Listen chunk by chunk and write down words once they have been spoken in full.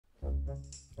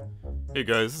Hey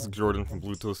guys, this is Jordan from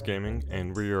BlueToastGaming,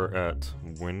 and we are at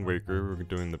Wind Waker. We're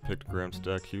doing the pictogram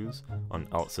statues on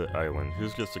Outset Island.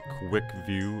 Here's just a quick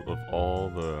view of all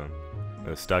the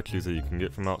statues that you can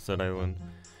get from Outset Island,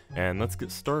 and let's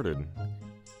get started.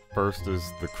 First is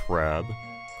the crab.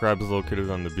 Crab is located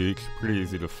on the beach, pretty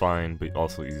easy to find, but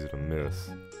also easy to miss.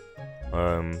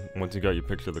 Once you got your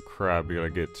picture of the crab, you gotta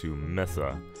get to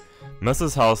Mesa.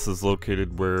 Mesa's house is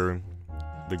located where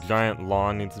the giant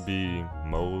lawn needs to be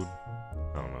mowed.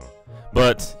 I don't know.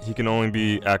 But he can only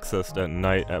be accessed at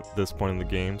night at this point in the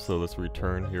game, so let's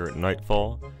return here at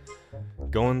nightfall.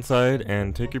 Go inside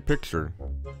and take your picture.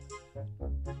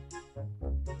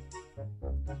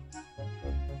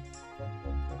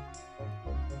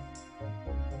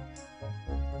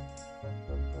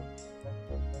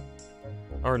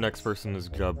 Our next person is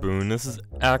Jabun. This is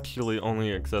actually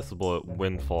only accessible at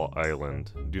Windfall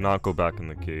Island. Do not go back in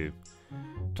the cave.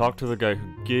 Talk to the guy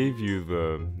who gave you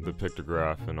the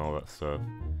pictograph and all that stuff,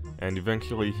 and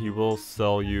eventually he will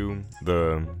sell you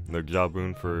the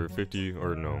Jabun for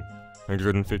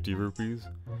 150 rupees.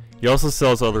 He also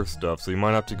sells other stuff, so you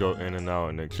might have to go in and out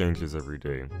and exchanges every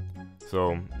day.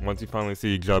 So once you finally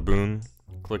see Jabun,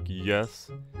 click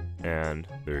yes, and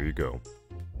there you go.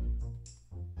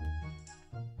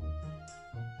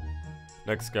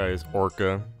 Next guy is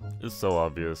Orca. It's so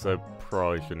obvious, I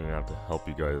probably shouldn't even have to help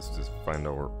you guys just find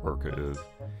out where Orca is.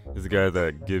 He's the guy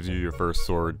that gives you your first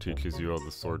sword, teaches you all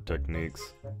the sword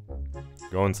techniques.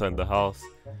 Go inside the house,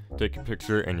 take a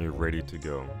picture, and you're ready to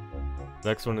go.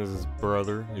 Next one is his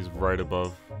brother. He's right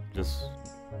above,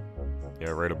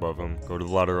 right above him. Go to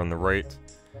the ladder on the right,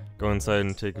 go inside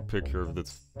and take a picture of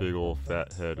this big old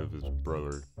fat head of his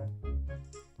brother.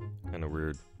 Kinda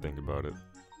weird, think about it.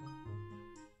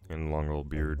 And a long old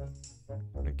beard,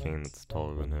 and a cane that's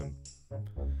taller than him.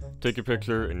 Take a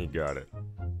picture and you got it.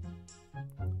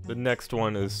 The next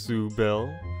one is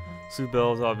Sue-Belle.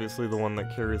 Sue-Belle is obviously the one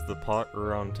that carries the pot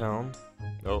around town.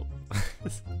 Oh,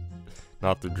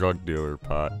 not the drug dealer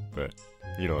pot, but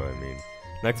you know what I mean.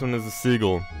 Next one is the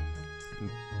Seagull.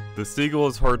 The Seagull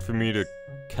is hard for me to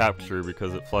capture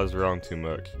because it flies around too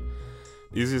much.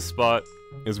 The easiest spot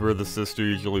is where the sister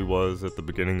usually was at the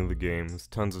beginning of the game. There's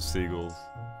tons of seagulls.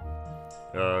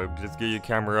 Just get your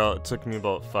camera out. It took me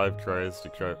about 5 tries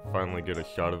to finally get a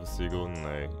shot of a seagull, and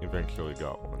I eventually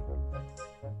got one.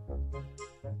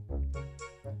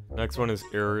 Next one is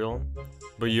Aryll,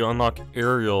 but you unlock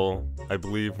Aryll, I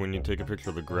believe, when you take a picture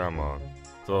of the grandma.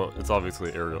 So it's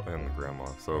obviously Aryll and the grandma.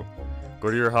 So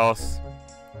go to your house.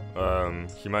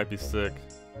 She might be sick,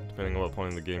 depending on what point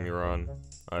in the game you're on.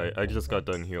 I just got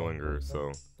done healing her,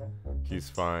 so she's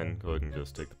fine. Go ahead and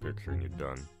just take the picture and you're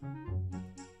done.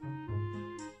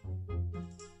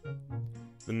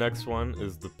 The next one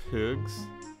is the pigs.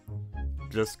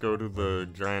 Just go to the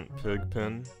giant pig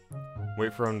pen,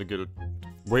 wait for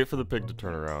the pig to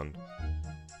turn around,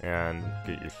 and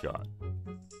get your shot.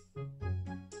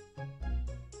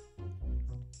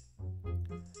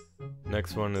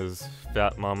 Next one is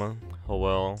Fat Mama,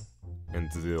 Aryll, and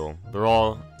Zill. They're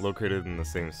all located in the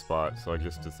same spot, so I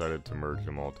just decided to merge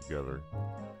them all together.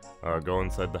 Go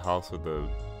inside the house where the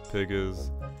pig is,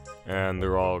 and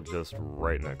they're all just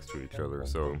right next to each other,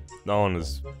 so that one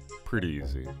is pretty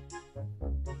easy.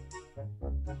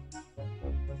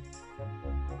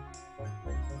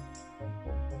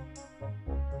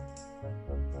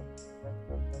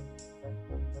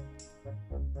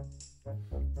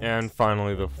 And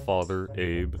finally, the father,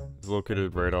 Abe, is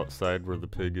located right outside where the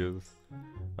pig is.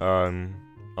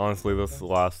 Honestly, this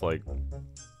last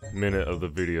minute of the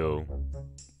video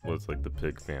was the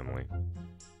pig family.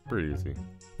 Pretty easy.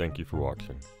 Thank you for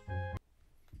watching.